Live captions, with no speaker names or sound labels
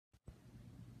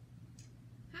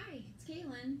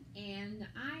Kaylin, and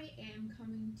I am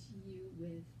coming to you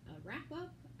with a wrap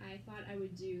up. I thought I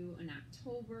would do an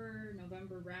October,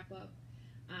 November wrap up.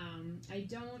 I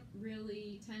don't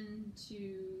really tend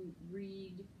to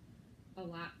read a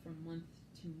lot from month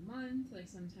to month. Like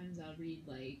sometimes I'll read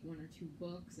like one or two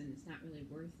books, and it's not really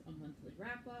worth a monthly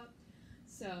wrap up.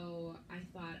 So I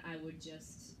thought I would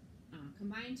just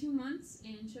combine 2 months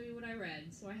and show you what I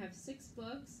read. So I have 6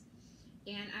 books,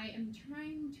 and I am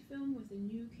trying to film with a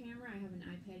new camera. I have an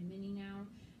iPad mini now,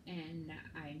 and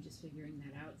I'm just figuring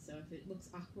that out. So if it looks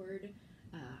awkward,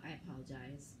 I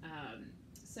apologize.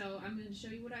 So I'm going to show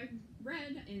you what I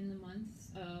read in the months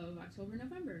of October,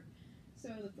 November. So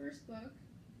the first book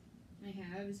I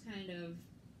have is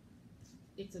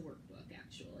it's a workbook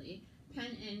actually,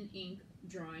 pen and ink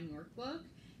drawing workbook.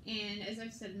 And as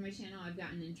I've said in my channel, I've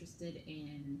gotten interested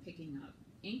in picking up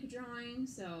ink drawing,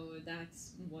 so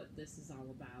that's what this is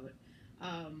all about.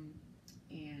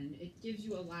 And it gives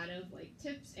you a lot of like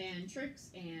tips and tricks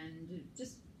and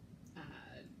just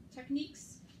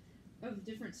techniques of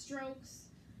different strokes,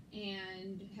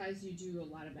 and has you do a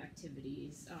lot of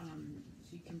activities.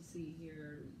 If you can see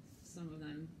here, some of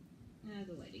them,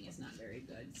 the lighting is not very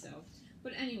good. So,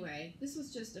 but anyway, this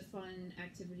was just a fun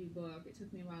activity book. It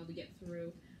took me a while to get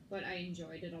through, but I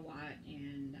enjoyed it a lot,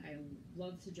 and I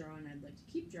love to draw, and I'd like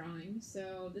to keep drawing,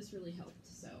 so this really helped.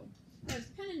 So that was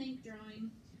Pen and Ink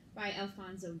Drawing by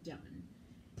Alfonso Dunn.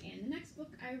 And the next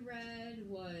book I read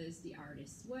was The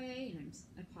Artist's Way, and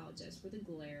I apologize for the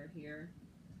glare here.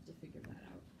 I have to figure that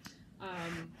out.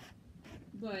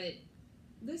 But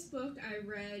this book I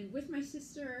read with my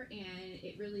sister, and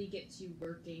it really gets you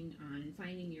working on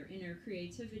finding your inner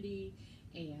creativity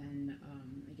and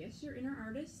I guess your inner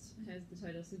artist, as the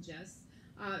title suggests.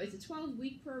 It's a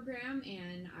 12-week program,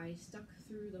 and I stuck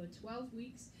through the 12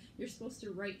 weeks. You're supposed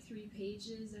to write 3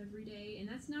 pages every day, and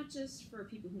that's not just for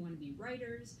people who want to be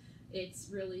writers. It's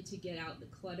really to get out the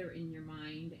clutter in your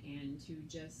mind and to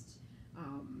just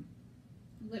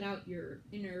let out your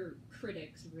inner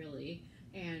critics, really.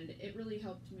 And it really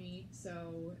helped me.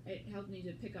 So it helped me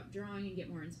to pick up drawing and get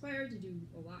more inspired to do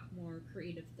a lot more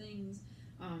creative things.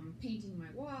 Painting my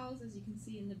walls, as you can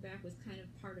see in the back, was kind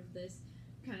of part of this,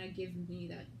 kind of give me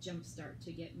that jump start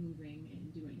to get moving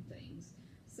and doing things.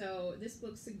 So this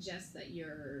book suggests that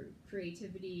your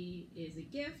creativity is a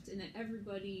gift, and that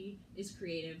everybody is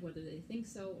creative, whether they think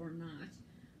so or not.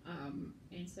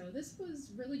 And so this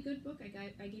was a really good book.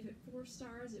 I gave it 4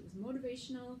 stars. It was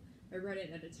motivational. I read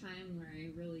it at a time where I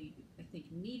really, I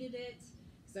think, needed it,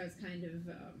 because I was kind of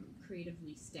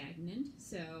creatively stagnant.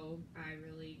 So I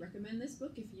really recommend this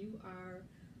book if you are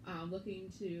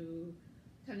looking to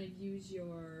kind of use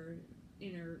your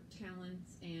inner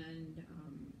talents and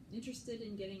interested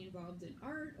in getting involved in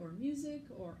art or music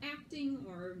or acting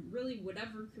or really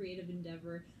whatever creative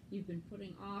endeavor you've been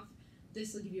putting off.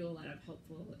 This will give you a lot of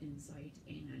helpful insight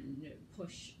and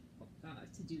push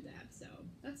to do that. So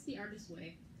that's The Artist's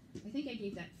Way. I think I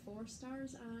gave that 4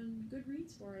 stars on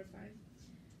Goodreads, 4 out of 5.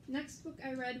 Next book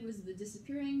I read was The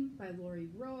Disappearing by Lori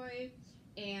Roy,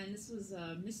 and this was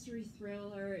a mystery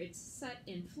thriller. It's set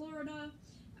in Florida.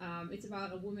 It's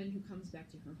about a woman who comes back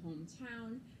to her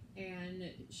hometown,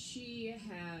 and she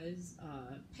has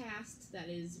a past that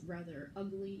is rather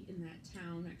ugly in that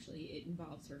town. Actually, it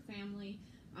involves her family.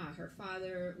 Her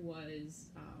father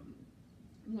was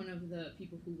one of the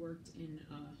people who worked in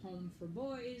a home for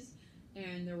boys,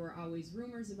 and there were always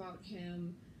rumors about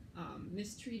him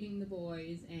mistreating the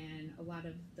boys, and a lot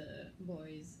of the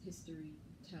boys' history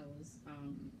tells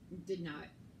did not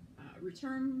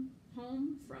return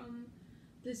home from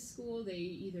this school. They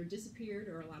either disappeared,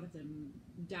 or a lot of them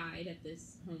died at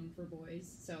this home for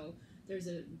boys. So there's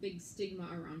a big stigma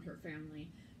around her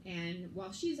family. And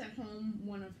while she's at home,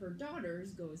 one of her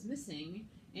daughters goes missing,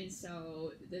 and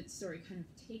so the story kind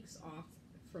of takes off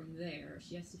from there.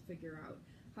 She has to figure out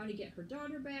how to get her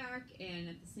daughter back, and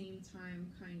at the same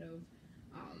time kind of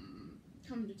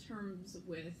come to terms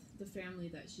with the family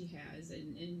that she has.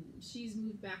 And she's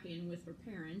moved back in with her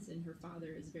parents, and her father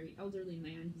is a very elderly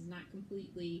man. He's not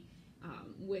completely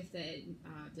with it,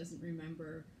 doesn't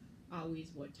remember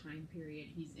always what time period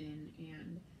he's in,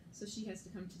 and so she has to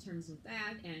come to terms with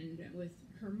that, and with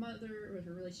her mother, with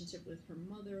her relationship with her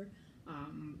mother,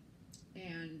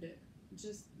 and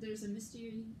just there's a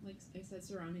mystery, like I said,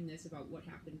 surrounding this about what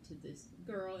happened to this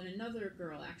girl, and another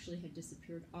girl actually had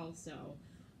disappeared also.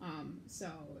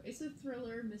 So it's a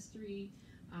thriller mystery.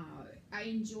 I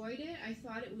enjoyed it. I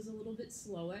thought it was a little bit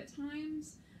slow at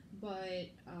times, but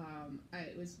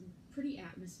it was pretty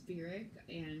atmospheric,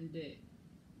 and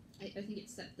I think it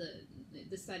set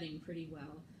the setting pretty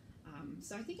well.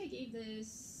 So I think I gave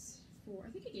this I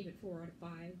think I gave it 4 out of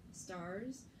 5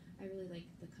 stars. I really like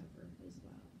the cover as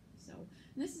well. So,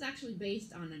 and this is actually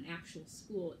based on an actual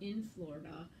school in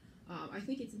Florida. I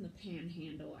think it's in the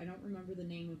Panhandle. I don't remember the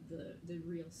name of the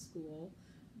real school,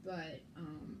 but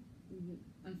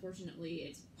unfortunately,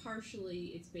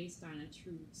 it's based on a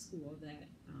true school that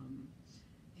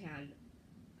had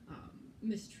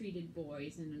mistreated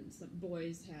boys, and some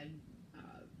boys had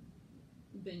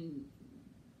been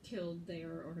killed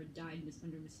there or had died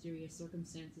under mysterious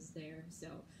circumstances there. So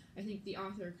I think the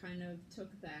author kind of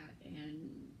took that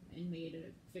and made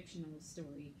a fictional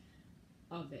story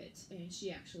of it, and she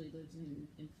actually lives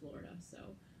in Florida. So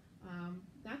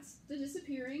that's The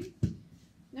Disappearing.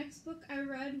 Next book I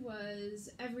read was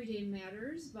Everyday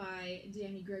Matters by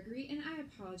Danny Gregory, and I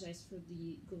apologize for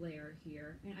the glare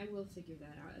here, and I will figure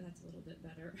that out. That's a little bit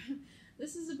better.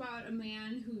 This is about a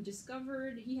man who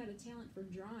discovered he had a talent for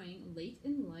drawing late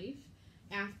in life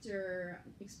after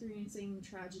experiencing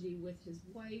tragedy with his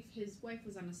wife. His wife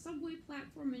was on a subway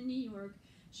platform in New York.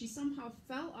 She somehow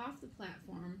fell off the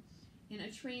platform, and a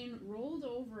train rolled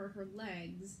over her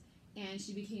legs, and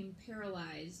she became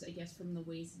paralyzed, I guess, from the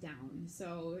waist down.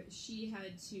 So she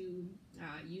had to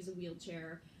use a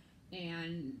wheelchair,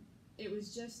 and it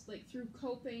was just like through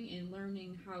coping and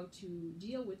learning how to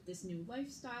deal with this new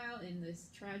lifestyle and this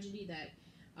tragedy that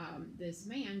this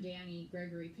man, Danny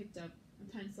Gregory, picked up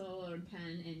a pencil or a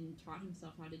pen and taught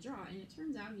himself how to draw. And it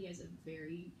turns out he has a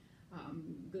very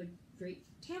great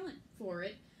talent for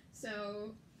it.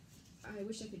 So I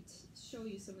wish I could show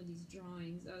you some of these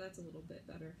drawings. Oh, that's a little bit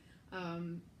better.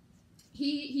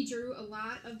 He drew a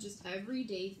lot of just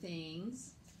everyday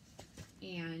things,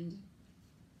 and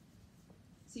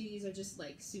see, these are just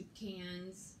like soup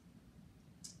cans,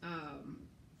 and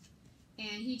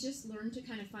he just learned to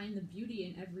kind of find the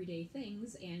beauty in everyday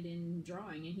things and in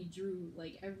drawing, and he drew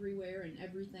like everywhere and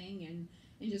everything,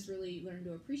 and just really learned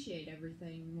to appreciate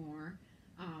everything more,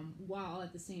 while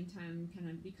at the same time kind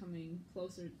of becoming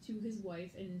closer to his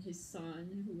wife and his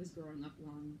son, who was growing up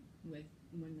along with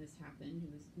when this happened, who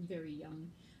was very young,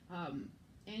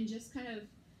 and just kind of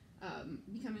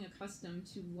becoming accustomed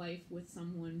to life with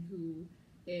someone who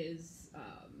is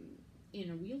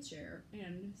in a wheelchair.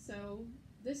 And so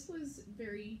this was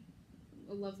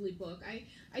a lovely book. I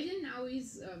didn't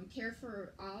always care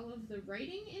for all of the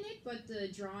writing in it, but the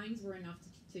drawings were enough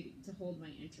to hold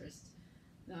my interest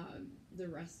the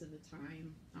rest of the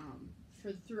time,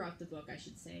 throughout the book, I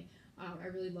should say. I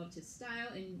really loved his style,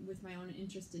 and with my own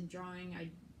interest in drawing,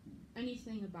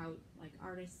 anything about like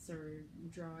artists or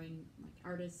drawing, like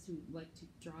artists who like to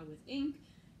draw with ink,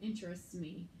 interests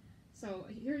me. So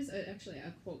here's actually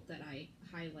a quote that I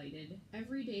highlighted.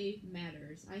 "Every day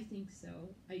matters. I think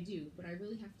so. I do, but I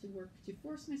really have to work to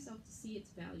force myself to see its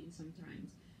value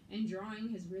sometimes. And drawing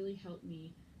has really helped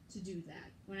me to do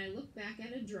that. When I look back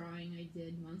at a drawing I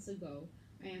did months ago,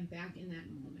 I am back in that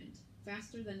moment,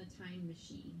 faster than a time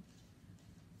machine."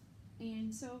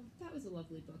 And so that was a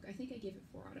lovely book. I think I gave it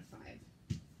 4 out of 5.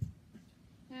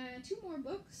 2 more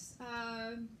books.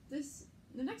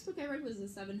 The next book I read was The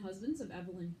Seven Husbands of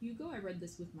Evelyn Hugo. I read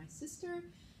this with my sister.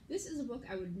 This is a book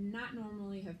I would not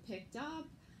normally have picked up.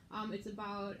 It's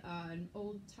about an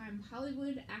old-time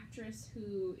Hollywood actress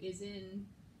who is in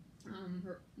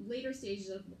her later stages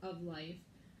of life,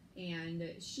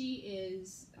 and she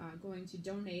is going to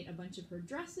donate a bunch of her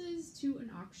dresses to an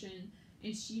auction,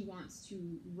 and she wants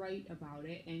to write about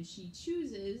it, and she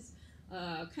chooses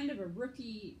kind of a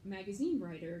rookie magazine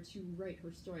writer to write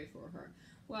her story for her.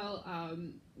 Well,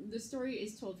 the story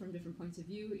is told from different points of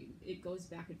view. It goes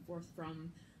back and forth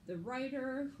from the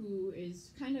writer, who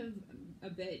is kind of a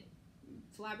bit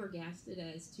flabbergasted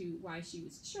as to why she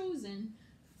was chosen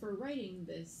for writing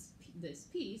this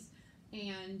piece,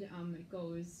 and it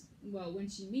goes, well, when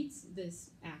she meets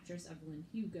this actress, Evelyn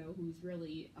Hugo, who's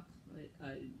really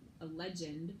a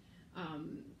legend,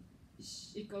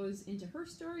 it goes into her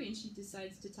story, and she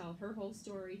decides to tell her whole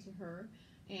story to her,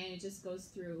 and it just goes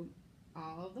through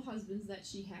all of the husbands that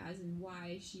she has and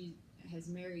why she has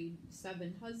married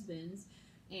 7 husbands,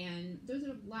 and there's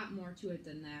a lot more to it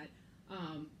than that,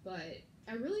 but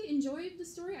I really enjoyed the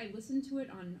story. I listened to it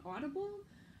on Audible,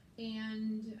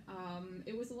 and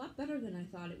it was a lot better than I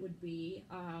thought it would be.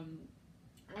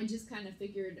 I just kind of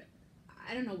figured,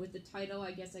 I don't know, with the title,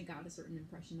 I guess I got a certain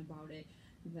impression about it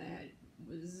that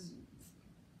was,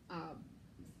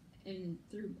 and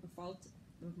through a fault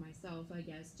of myself, I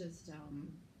guess, just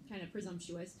kind of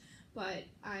presumptuous. But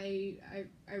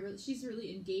she's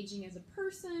really engaging as a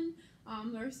person.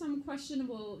 There are some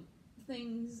questionable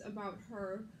things about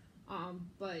her,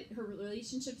 but her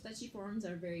relationships that she forms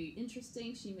are very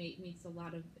interesting. She meets a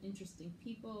lot of interesting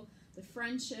people. the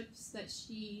friendships that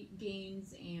she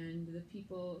gains and the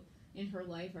people in her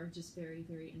life are just very,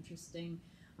 very interesting.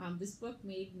 This book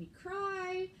made me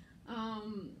cry.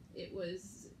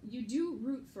 You do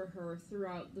root for her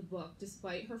throughout the book,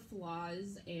 despite her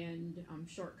flaws and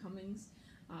shortcomings.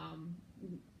 Um,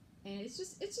 and it's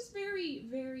just very,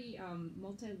 very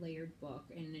multi-layered book,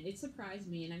 and it surprised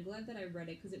me, and I'm glad that I read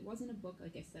it because it wasn't a book,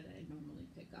 like I said, that I normally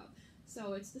pick up.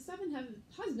 So it's The Seven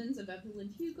Husbands of Evelyn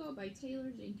Hugo by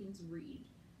Taylor Jenkins Reid,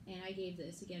 and I gave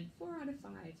this again 4 out of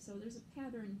 5. So there's a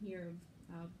pattern here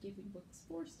of giving books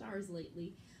 4 stars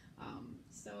lately.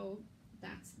 So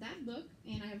that's that book,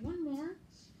 and I have one more,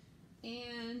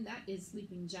 and that is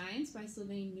Sleeping Giants by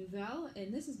Sylvain Neuvel,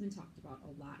 and this has been talked about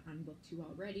a lot on BookTube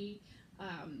already.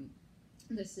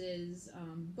 This is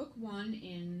book 1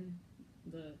 in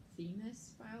the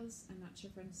Themis files. I'm not sure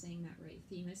if I'm saying that right,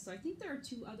 Themis. So I think there are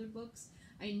 2 other books.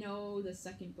 I know the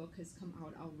second book has come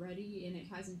out already, and it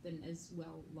hasn't been as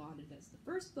well lauded as the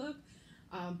first book.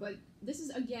 But this is,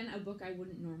 again, a book I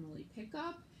wouldn't normally pick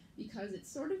up because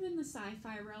it's sort of in the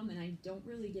sci-fi realm, and I don't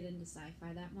really get into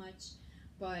sci-fi that much.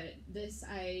 But this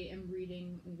I am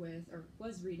reading with, or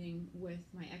was reading with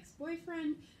my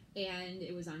ex-boyfriend, and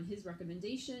it was on his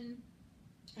recommendation.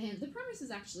 And the premise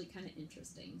is actually kind of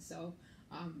interesting. So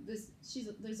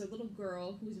there's a little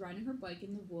girl who's riding her bike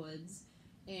in the woods,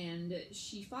 and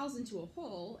she falls into a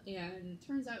hole, and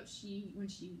turns out when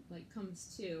she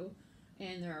comes to,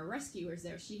 and there are rescuers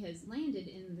there, she has landed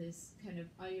in this kind of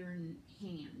iron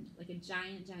hand, like a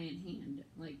giant hand,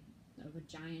 like of a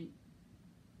giant,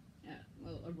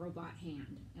 a robot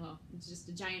hand. Well, it's just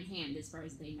a giant hand as far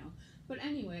as they know. But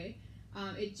anyway,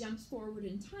 it jumps forward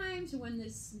in time to when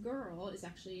this girl is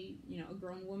actually, a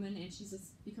grown woman, and she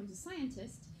becomes a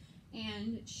scientist,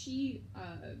 and she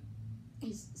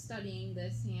is studying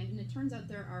this hand, and it turns out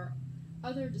there are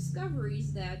other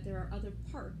discoveries, that there are other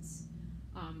parts,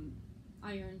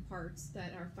 iron parts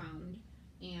that are found,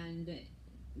 and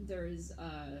there's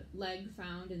a leg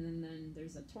found, and then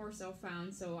there's a torso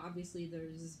found, so obviously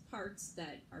there's parts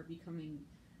that are becoming,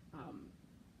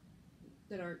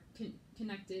 that are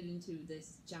connected into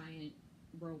this giant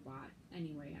robot.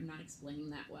 Anyway, I'm not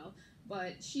explaining that well,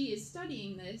 but she is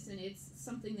studying this, and it's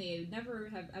something they never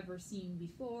have ever seen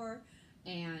before,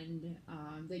 and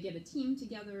they get a team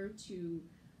together to,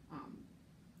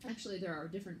 actually there are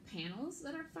different panels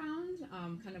that are found,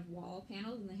 kind of wall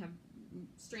panels, and they have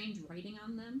strange writing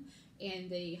on them, and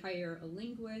they hire a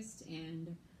linguist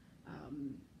and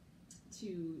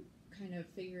to kind of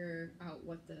figure out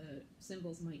what the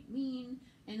symbols might mean,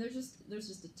 and there's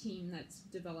just a team that's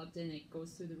developed, and it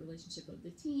goes through the relationship of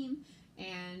the team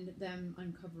and them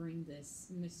uncovering this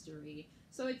mystery.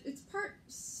 So it's part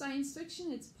science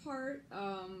fiction, it's part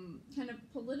kind of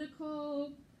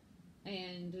political,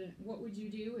 and what would you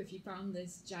do if you found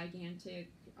this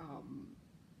gigantic,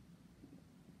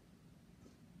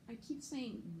 I keep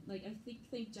saying, I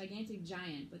think gigantic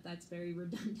giant, but that's very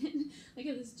redundant.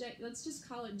 Let's just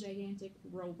call it gigantic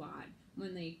robot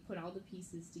when they put all the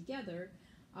pieces together.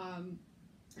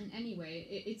 And anyway,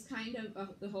 it's kind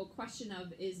of the whole question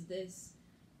of, is this,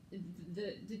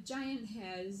 the giant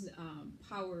has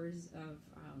powers of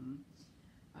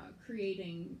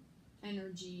creating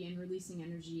energy and releasing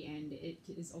energy, and it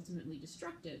is ultimately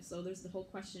destructive. So there's the whole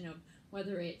question of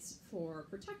whether it's for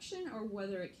protection or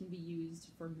whether it can be used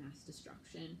for mass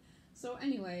destruction. So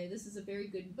anyway, this is a very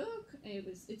good book.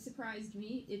 It surprised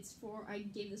me. I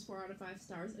gave this 4 out of 5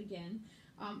 stars again.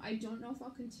 I don't know if I'll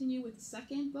continue with the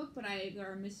second book, but there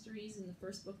are mysteries in the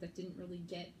first book that didn't really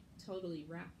get totally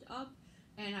wrapped up,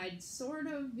 and I'd sort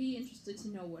of be interested to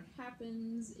know what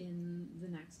happens in the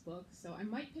next book. So I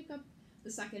might pick up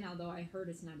the second, although I heard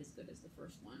it's not as good as the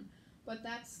first one. But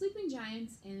that's Sleeping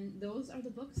Giants, and those are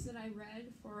the books that I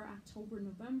read for October,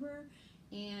 November,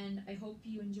 and I hope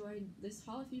you enjoyed this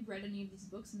haul. If you've read any of these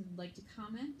books and would like to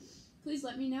comment, please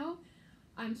let me know.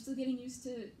 I'm still getting used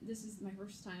to, this is my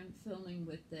first time filming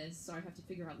with this, so I have to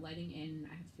figure out lighting, and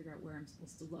I have to figure out where I'm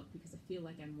supposed to look, because I feel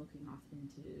like I'm looking off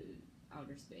into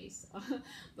outer space.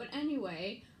 But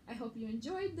anyway, I hope you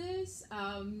enjoyed this.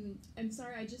 I'm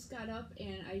sorry I just got up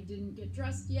and I didn't get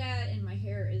dressed yet, and my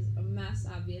hair is a mess,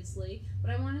 obviously,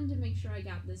 but I wanted to make sure I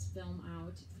got this film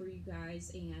out for you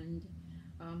guys, and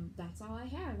that's all I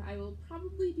have. I will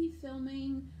probably be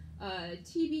filming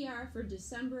TBR for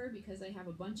December, because I have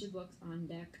a bunch of books on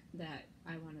deck that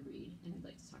I want to read, and I'd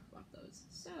like to talk about those.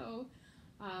 So,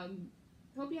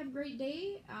 hope you have a great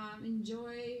day.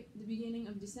 Enjoy the beginning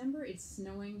of December. It's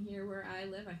snowing here where I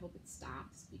live. I hope it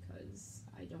stops, because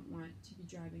I don't want to be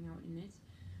driving out in it.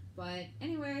 But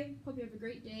anyway, hope you have a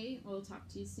great day. We'll talk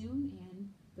to you soon, and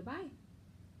goodbye.